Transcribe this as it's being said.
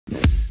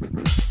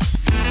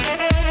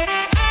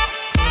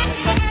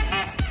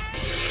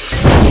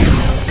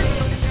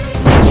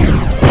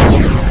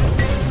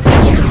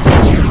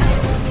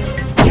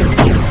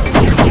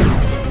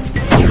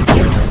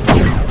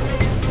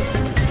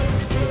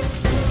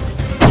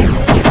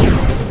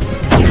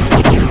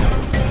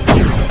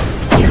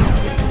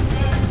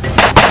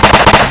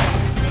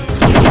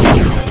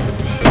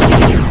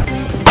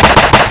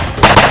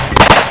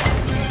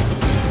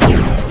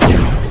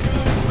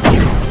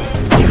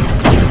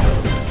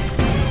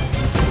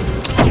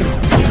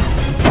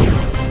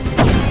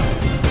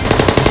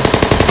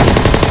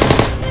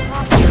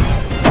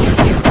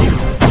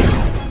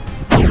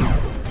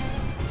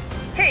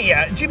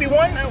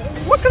everyone.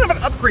 What kind of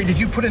an upgrade did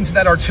you put into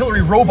that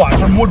artillery robot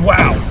from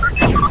Woodwow?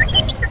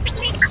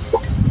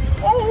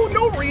 Oh,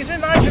 no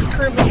reason. I'm just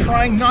currently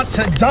trying not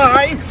to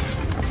die.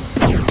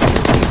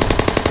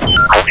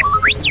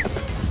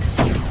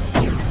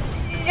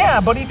 Yeah,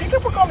 buddy, if you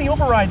could work on the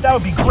override, that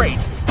would be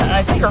great.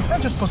 I think our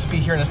friends are supposed to be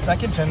here in a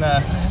second, and I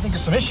think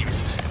there's some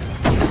issues.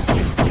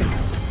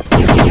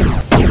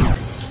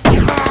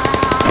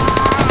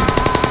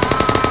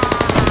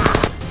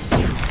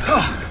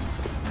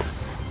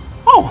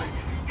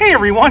 Hey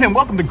everyone, and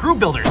welcome to Groove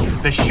Builders,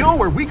 the show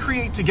where we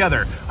create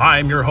together.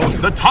 I'm your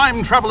host, the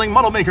time-traveling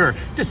model maker,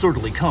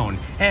 Disorderly Cone,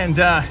 and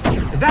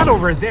that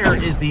over there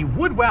is the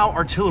Woodwow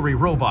artillery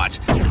robot.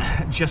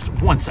 Just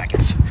 1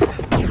 second.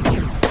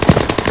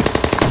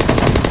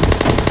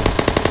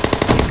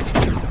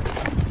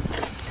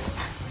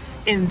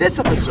 In this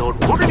episode,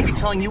 we're going to be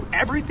telling you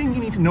everything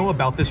you need to know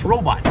about this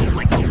robot,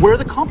 like where are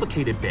the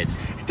complicated bits,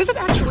 does it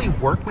actually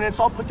work when it's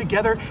all put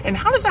together, and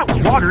how does that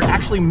water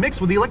actually mix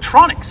with the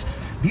electronics?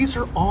 These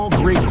are all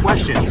great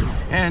questions,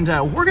 and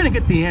we're going to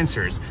get the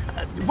answers.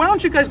 Why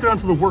don't you guys go down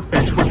to the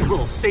workbench where it's a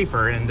little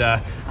safer, and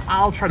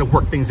I'll try to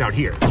work things out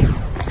here.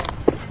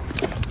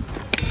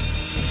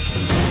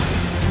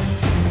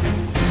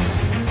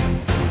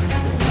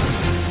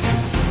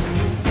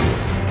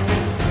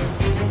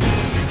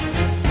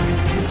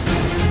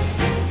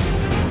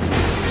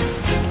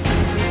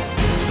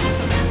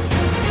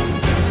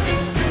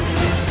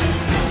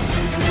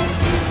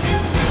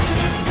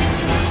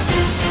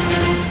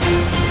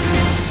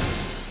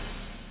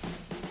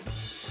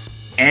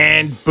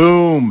 And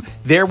boom,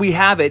 there we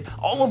have it.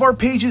 All of our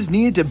pages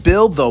needed to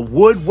build the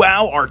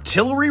Woodwow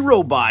artillery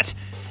robot.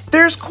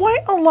 There's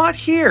quite a lot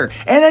here,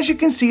 and as you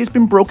can see, it's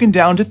been broken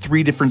down to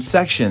 3 different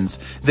sections: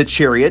 the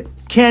Chariot,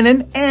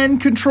 Canon, and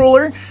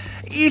Controller.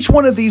 Each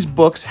one of these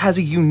books has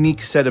a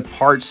unique set of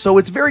parts, so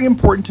it's very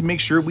important to make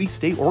sure we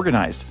stay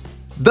organized.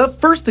 The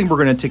first thing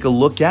we're going to take a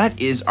look at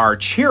is our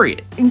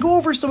Chariot, and go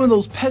over some of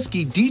those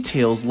pesky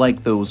details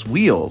like those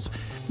wheels.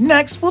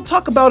 Next, we'll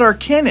talk about our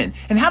Canon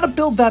and how to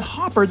build that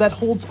hopper that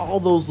holds all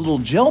those little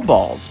gel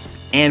balls.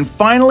 And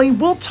finally,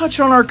 we'll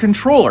touch on our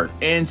controller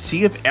and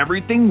see if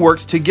everything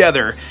works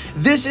together.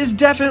 This is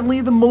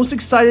definitely the most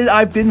excited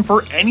I've been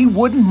for any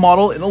wooden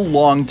model in a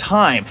long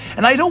time,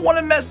 and I don't want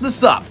to mess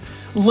this up.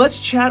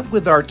 Let's chat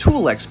with our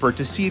tool expert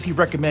to see if he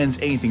recommends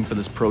anything for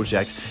this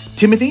project.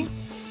 Timothy?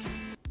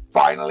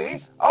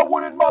 Finally, a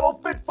wooden model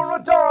fit for a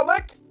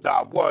Dalek.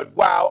 The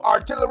Woodwow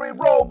artillery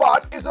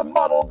robot is a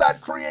model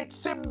that creates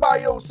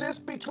symbiosis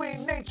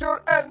between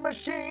nature and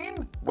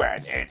machine.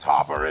 When its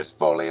hopper is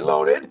fully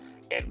loaded,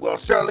 it will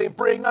surely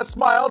bring a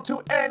smile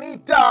to any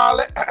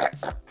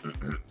Dalek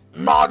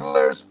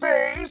modeler's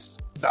face.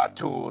 The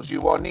tools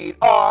you will need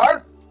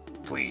are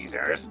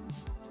tweezers,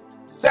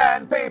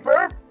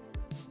 sandpaper,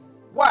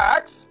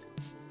 wax,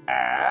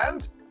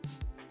 and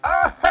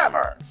a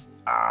hammer.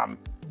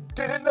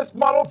 Didn't this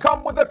model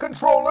come with a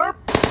controller?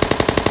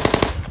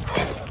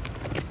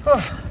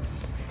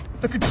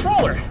 The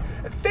controller!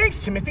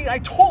 Thanks, Timothy. I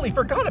totally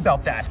forgot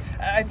about that.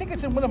 I think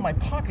it's in one of my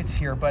pockets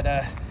here, but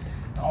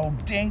oh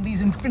dang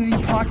these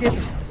infinity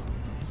pockets.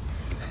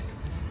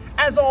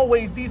 As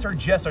always, these are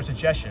just our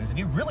suggestions, and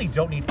you really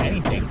don't need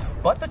anything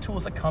but the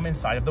tools that come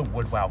inside of the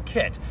Woodwow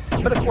kit.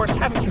 But of course,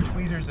 having some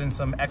tweezers and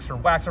some extra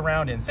wax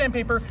around and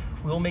sandpaper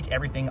will make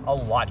everything a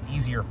lot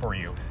easier for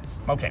you.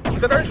 Okay, we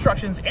did our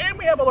instructions and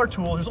we have all our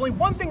tools. There's only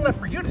one thing left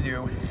for you to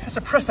do. That's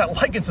to press that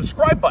like and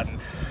subscribe button.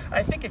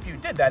 I think if you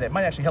did that, it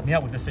might actually help me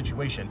out with this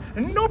situation.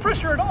 No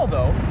pressure at all,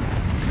 though.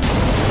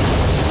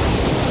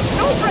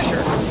 No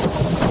pressure.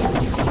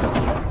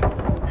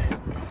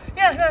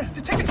 Yeah,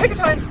 take your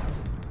time.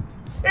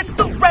 It's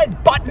the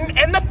red button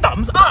and the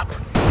thumbs up.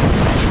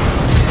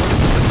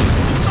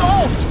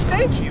 Oh,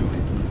 thank you.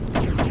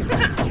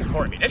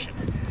 More ammunition.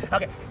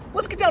 Okay,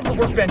 let's get down to the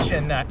workbench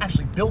and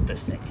actually build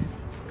this thing.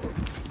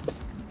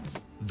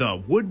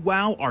 The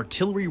Woodwow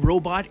artillery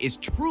robot is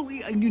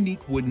truly a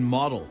unique wooden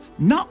model.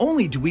 Not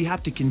only do we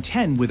have to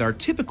contend with our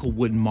typical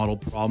wooden model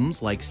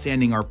problems like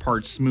sanding our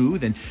parts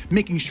smooth and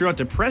making sure not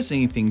to press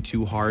anything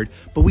too hard,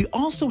 but we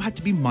also have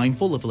to be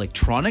mindful of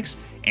electronics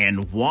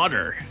and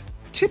water.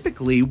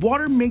 Typically,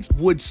 water makes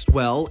wood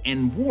swell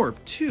and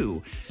warp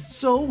too.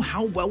 So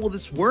how well will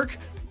this work?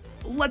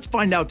 Let's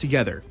find out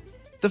together.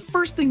 The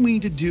first thing we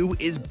need to do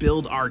is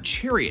build our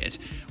Chariot.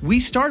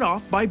 We start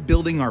off by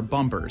building our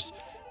bumpers.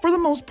 For the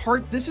most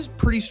part, this is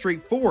pretty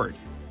straightforward.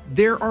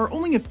 There are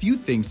only a few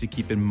things to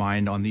keep in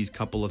mind on these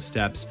couple of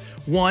steps.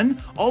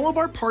 One, all of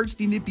our parts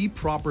need to be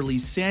properly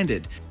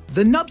sanded.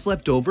 The nubs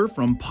left over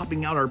from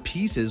popping out our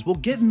pieces will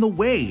get in the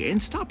way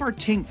and stop our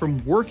tank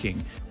from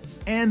working.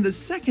 And the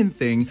second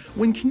thing,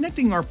 when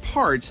connecting our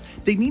parts,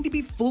 they need to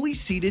be fully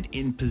seated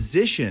in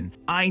position.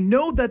 I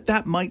know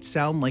that might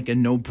sound like a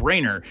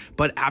no-brainer,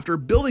 but after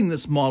building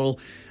this model,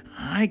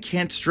 I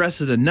can't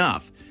stress it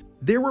enough.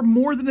 There were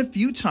more than a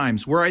few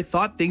times where I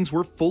thought things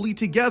were fully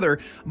together,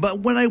 but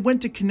when I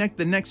went to connect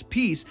the next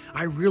piece,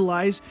 I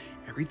realized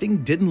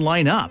everything didn't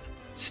line up.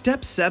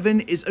 Step 7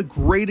 is a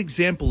great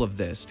example of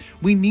this.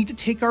 We need to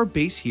take our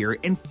base here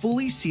and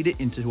fully seat it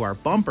into our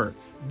bumper.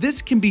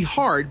 This can be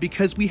hard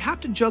because we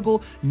have to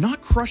juggle not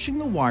crushing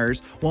the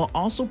wires while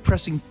also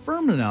pressing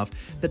firm enough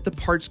that the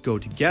parts go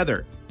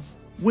together.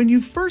 When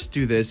you first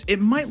do this, it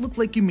might look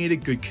like you made a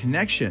good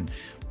connection,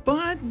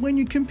 but when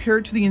you compare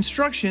it to the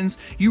instructions,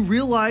 you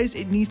realize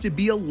it needs to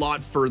be a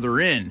lot further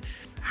in.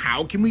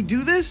 How can we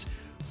do this?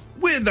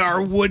 With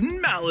our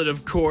wooden mallet,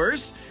 of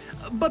course.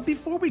 But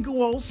before we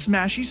go all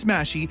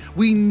smashy,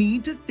 we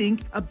need to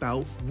think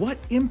about what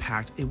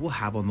impact it will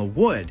have on the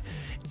wood.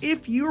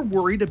 If you're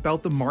worried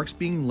about the marks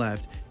being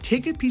left,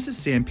 take a piece of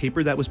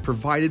sandpaper that was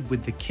provided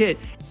with the kit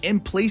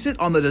and place it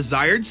on the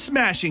desired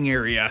smashing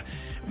area.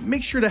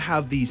 Make sure to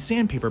have the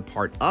sandpaper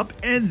part up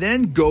and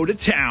then go to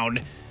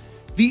town.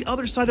 The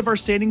other side of our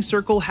sanding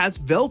circle has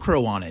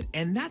Velcro on it,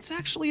 and that's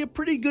actually a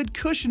pretty good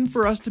cushion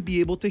for us to be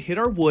able to hit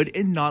our wood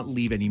and not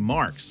leave any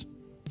marks.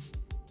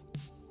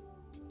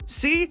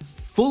 See?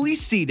 Fully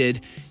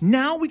seated.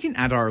 Now we can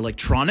add our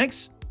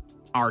electronics,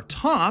 our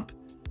top,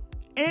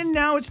 and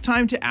now it's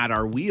time to add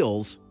our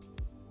wheels.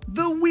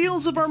 The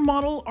wheels of our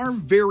model are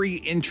very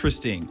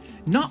interesting.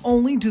 Not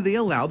only do they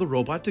allow the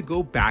robot to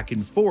go back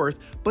and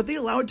forth, but they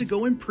allow it to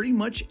go in pretty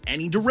much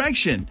any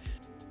direction.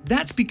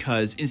 That's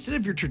because instead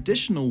of your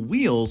traditional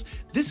wheels,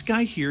 this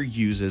guy here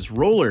uses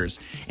rollers,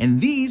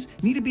 and these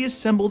need to be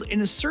assembled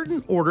in a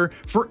certain order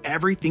for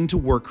everything to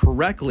work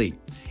correctly.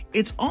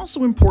 It's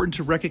also important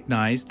to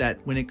recognize that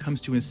when it comes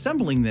to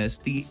assembling this,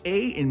 the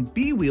A and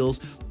B wheels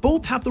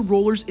both have the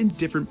rollers in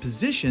different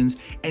positions,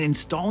 and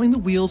installing the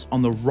wheels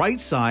on the right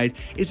side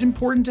is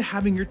important to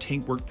having your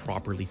tank work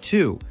properly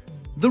too.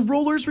 The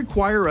rollers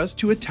require us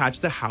to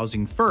attach the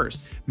housing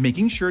first,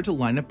 making sure to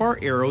line up our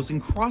arrows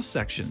and cross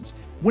sections.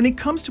 When it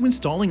comes to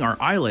installing our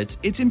eyelets,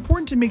 it's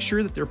important to make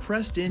sure that they're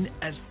pressed in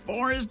as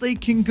far as they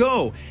can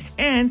go,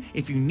 and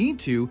if you need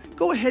to,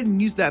 go ahead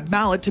and use that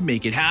mallet to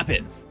make it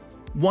happen.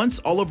 Once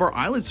all of our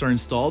eyelets are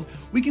installed,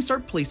 we can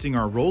start placing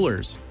our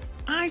rollers.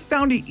 I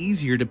found it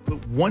easier to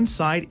put one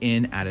side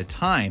in at a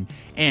time,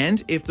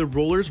 and if the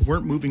rollers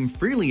weren't moving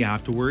freely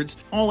afterwards,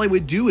 all I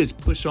would do is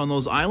push on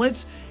those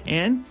eyelets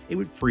and it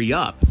would free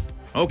up.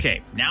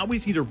 Okay, now we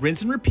just need to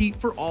rinse and repeat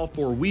for all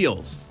 4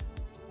 wheels.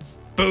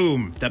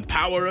 Boom! The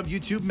power of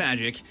YouTube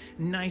magic.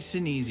 Nice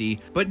and easy.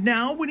 But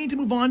now we need to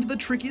move on to the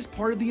trickiest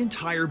part of the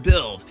entire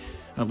build.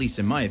 At least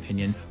in my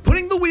opinion,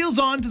 putting the wheels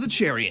onto the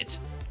Chariot.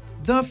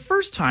 The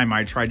first time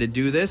I tried to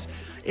do this,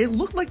 it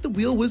looked like the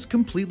wheel was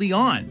completely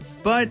on,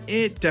 but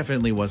it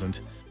definitely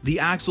wasn't. The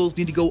axles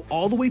need to go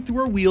all the way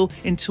through our wheel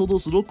until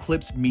those little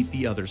clips meet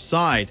the other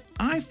side.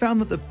 I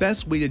found that the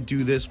best way to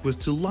do this was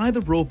to lie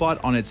the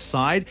robot on its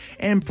side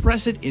and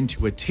press it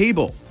into a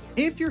table.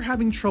 If you're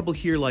having trouble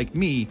here like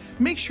me,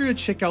 make sure to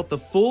check out the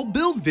full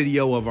build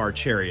video of our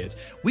Chariot.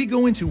 We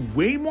go into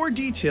way more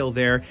detail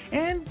there,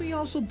 and we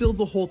also build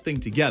the whole thing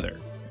together.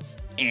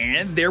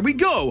 And there we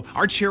go!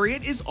 Our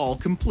Chariot is all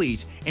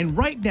complete, and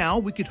right now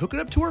we could hook it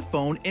up to our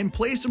phone and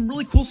play some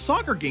really cool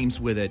soccer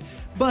games with it.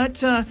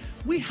 But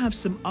we have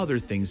some other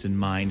things in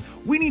mind.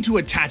 We need to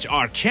attach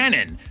our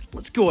Canon.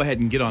 Let's go ahead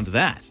and get onto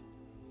that.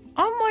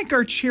 Unlike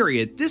our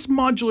Chariot, this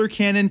modular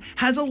Canon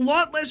has a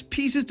lot less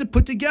pieces to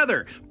put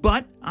together,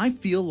 but I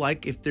feel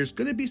like if there's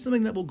going to be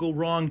something that will go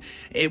wrong,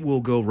 it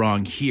will go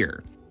wrong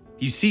here.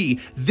 You see,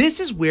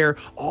 this is where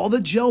all the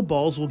gel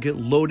balls will get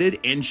loaded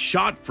and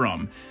shot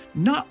from.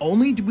 Not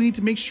only do we need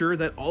to make sure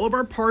that all of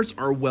our parts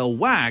are well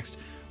waxed,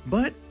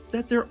 but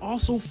that they're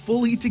also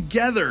fully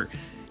together.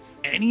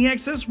 Any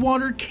excess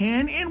water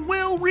can and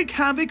will wreak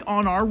havoc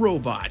on our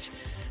robot.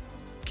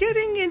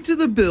 Getting into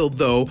the build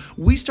though,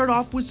 we start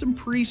off with some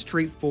pretty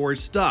straightforward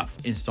stuff,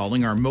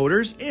 installing our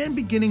motors and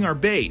beginning our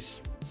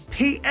base.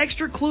 Pay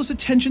extra close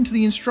attention to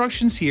the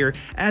instructions here,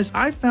 as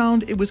I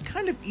found it was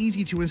kind of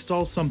easy to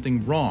install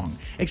something wrong,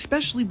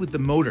 especially with the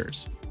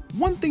motors.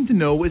 One thing to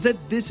know is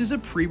that this is a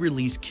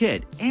pre-release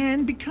kit,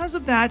 and because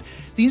of that,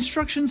 the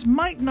instructions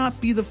might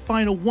not be the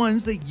final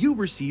ones that you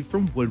receive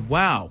from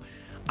Woodwow.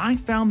 I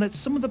found that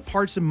some of the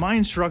parts in my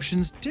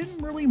instructions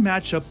didn't really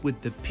match up with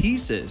the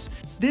pieces.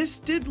 This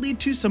did lead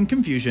to some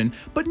confusion,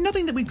 but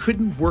nothing that we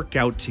couldn't work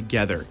out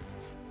together.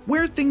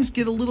 Where things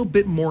get a little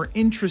bit more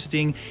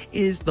interesting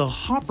is the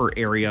hopper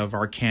area of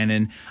our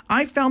Canon.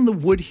 I found the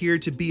wood here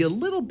to be a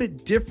little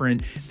bit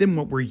different than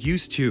what we're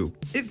used to.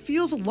 It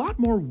feels a lot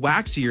more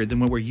waxier than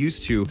what we're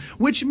used to,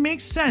 which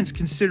makes sense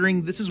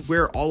considering this is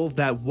where all of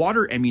that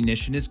water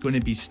ammunition is going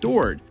to be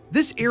stored.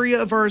 This area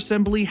of our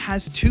assembly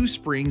has 2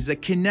 springs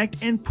that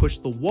connect and push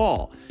the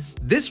wall.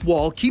 This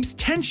wall keeps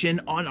tension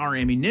on our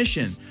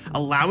ammunition,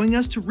 allowing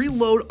us to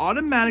reload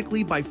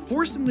automatically by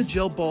forcing the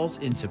gel balls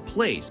into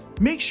place.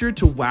 Make sure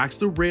to wax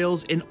the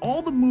rails and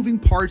all the moving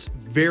parts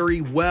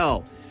very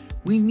well.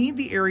 We need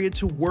the area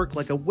to work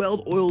like a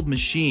well-oiled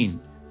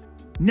machine.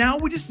 Now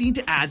we just need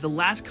to add the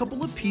last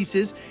couple of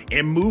pieces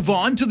and move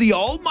on to the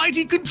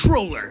almighty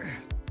controller.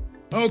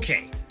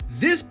 Okay.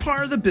 This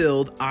part of the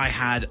build I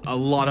had a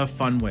lot of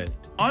fun with.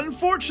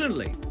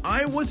 Unfortunately,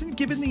 I wasn't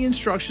given the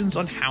instructions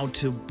on how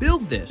to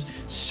build this,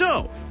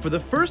 so for the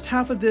first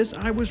half of this,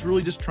 I was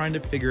really just trying to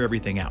figure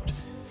everything out.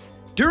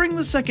 During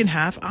the second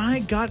half,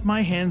 I got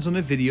my hands on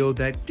a video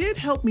that did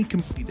help me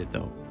complete it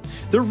though.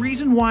 The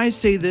reason why I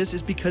say this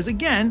is because,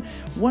 again,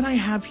 what I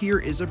have here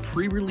is a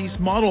pre-release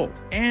model,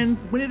 and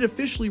when it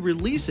officially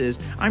releases,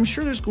 I'm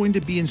sure there's going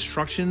to be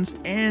instructions,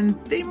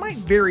 and they might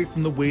vary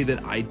from the way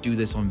that I do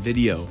this on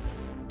video.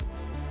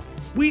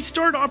 We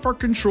start off our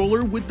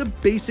controller with the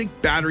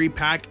basic battery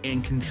pack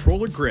and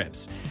controller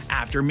grips.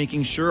 After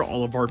making sure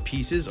all of our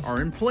pieces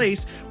are in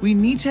place, we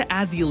need to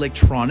add the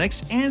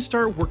electronics and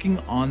start working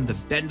on the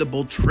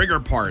bendable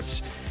trigger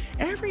parts.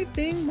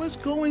 Everything was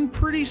going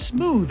pretty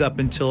smooth up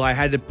until I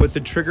had to put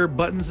the trigger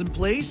buttons in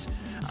place.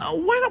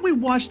 Why don't we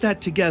watch that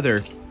together?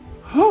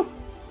 Huh?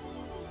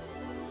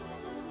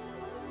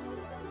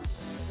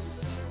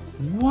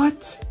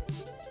 What?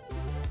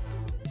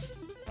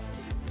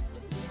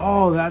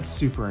 Oh, that's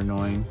super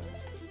annoying.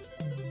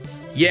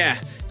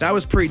 Yeah, that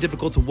was pretty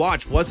difficult to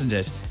watch, wasn't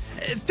it?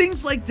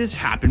 Things like this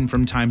happen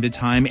from time to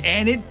time,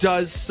 and it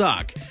does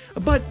suck.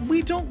 But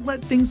we don't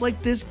let things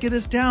like this get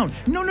us down.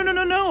 No, no, no,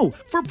 no, no!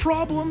 For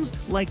problems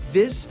like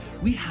this,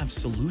 we have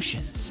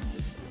solutions.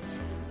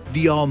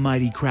 The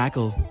almighty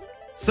crackle.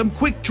 Some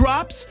quick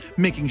drops,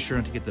 making sure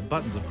not to get the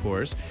buttons, of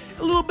course.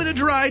 A little bit of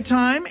dry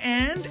time,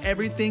 and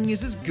everything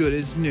is as good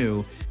as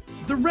new.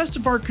 The rest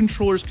of our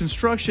controller's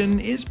construction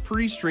is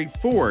pretty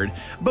straightforward,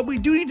 but we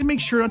do need to make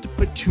sure not to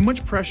put too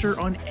much pressure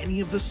on any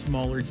of the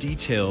smaller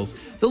details.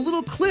 The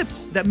little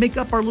clips that make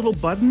up our little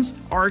buttons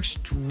are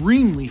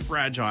extremely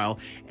fragile,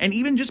 and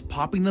even just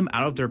popping them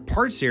out of their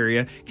parts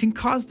area can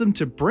cause them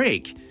to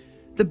break.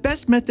 The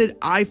best method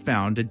I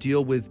found to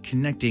deal with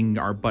connecting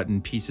our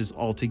button pieces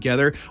all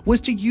together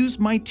was to use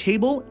my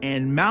table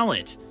and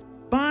mallet.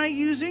 By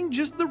using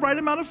just the right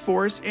amount of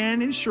force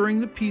and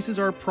ensuring the pieces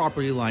are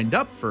properly lined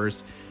up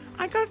first,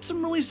 I got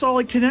some really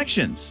solid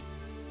connections.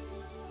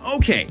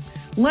 Okay,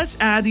 let's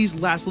add these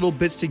last little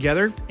bits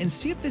together and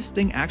see if this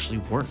thing actually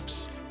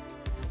works.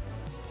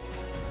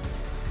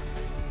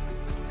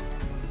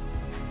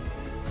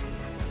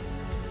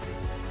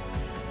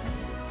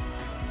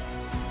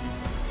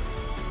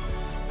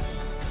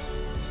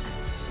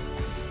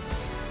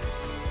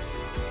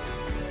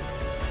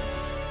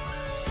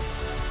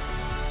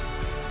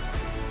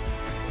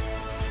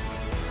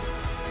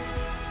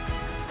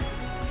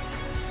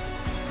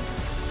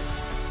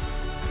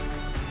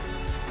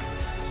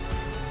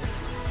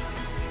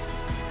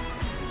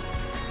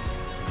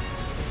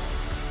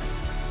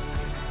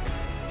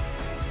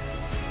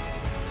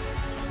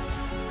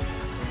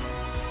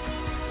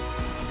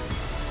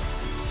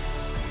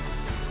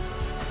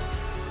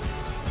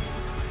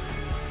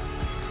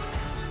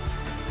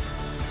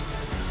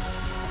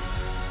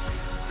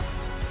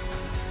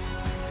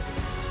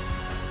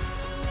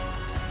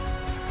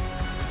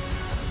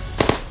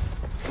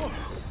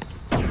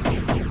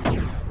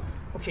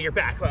 Okay, you're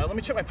back. Let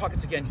me check my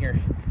pockets again here.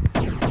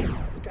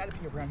 It's gotta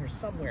be around here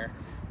somewhere.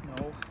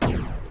 No.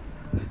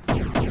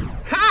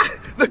 Ha!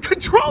 The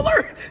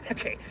controller!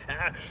 Okay.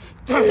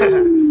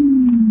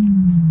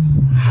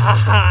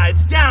 Ha!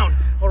 It's down!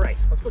 Alright,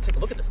 let's go take a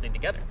look at this thing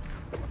together.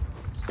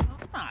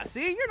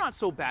 See, you're not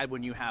so bad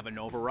when you have an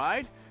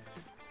override.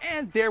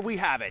 And there we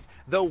have it.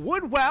 The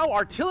Woodwow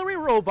artillery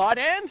robot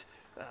and...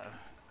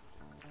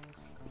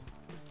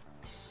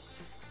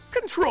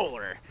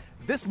 controller.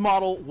 This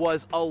model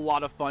was a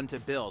lot of fun to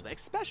build,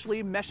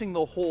 especially meshing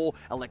the whole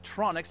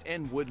electronics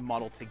and wood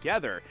model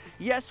together.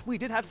 Yes, we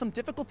did have some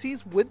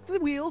difficulties with the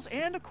wheels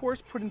and of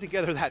course putting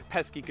together that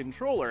pesky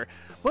controller,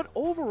 but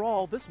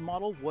overall this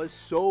model was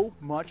so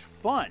much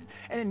fun.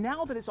 And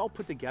now that it's all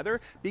put together,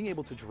 being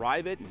able to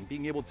drive it and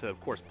being able to of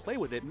course play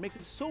with it makes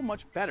it so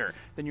much better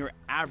than your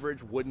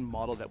average wooden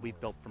model that we've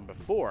built from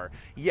before.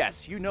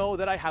 Yes, you know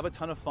that I have a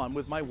ton of fun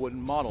with my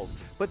wooden models,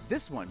 but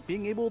this one,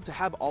 being able to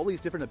have all these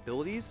different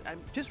abilities,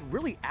 just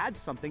really adds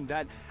something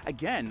that,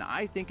 again,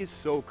 I think is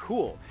so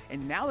cool.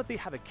 And now that they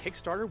have a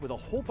Kickstarter with a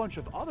whole bunch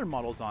of other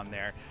models on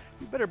there,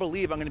 you better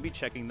believe I'm going to be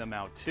checking them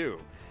out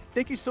too.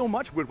 Thank you so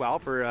much, Woodwow,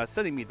 for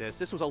sending me this.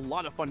 This was a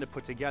lot of fun to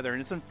put together,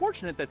 and it's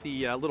unfortunate that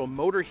the little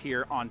motor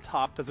here on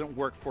top doesn't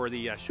work for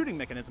the shooting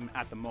mechanism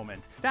at the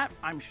moment. That,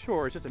 I'm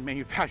sure, is just a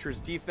manufacturer's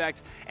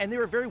defect, and they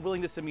were very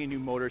willing to send me a new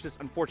motor. It's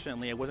just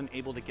unfortunately I wasn't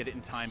able to get it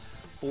in time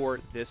for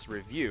this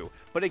review.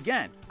 But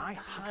again, I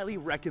highly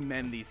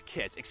recommend these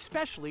kits,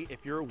 especially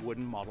if you're a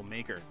wooden model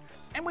maker.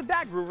 And with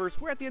that, Groovers,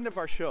 we're at the end of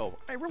our show.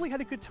 I really had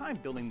a good time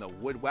building the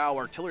Woodwow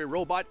artillery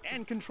robot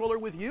and controller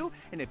with you,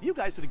 and if you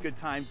guys had a good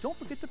time, don't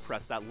forget to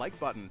press that like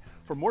button.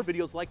 For more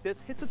videos like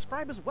this, hit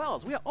subscribe as well,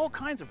 as we have all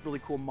kinds of really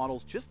cool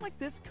models just like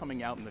this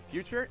coming out in the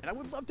future, and I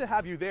would love to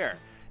have you there.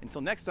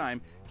 Until next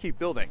time, keep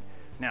building.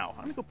 Now,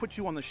 I'm gonna go put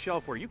you on the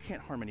shelf where you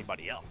can't harm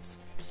anybody else.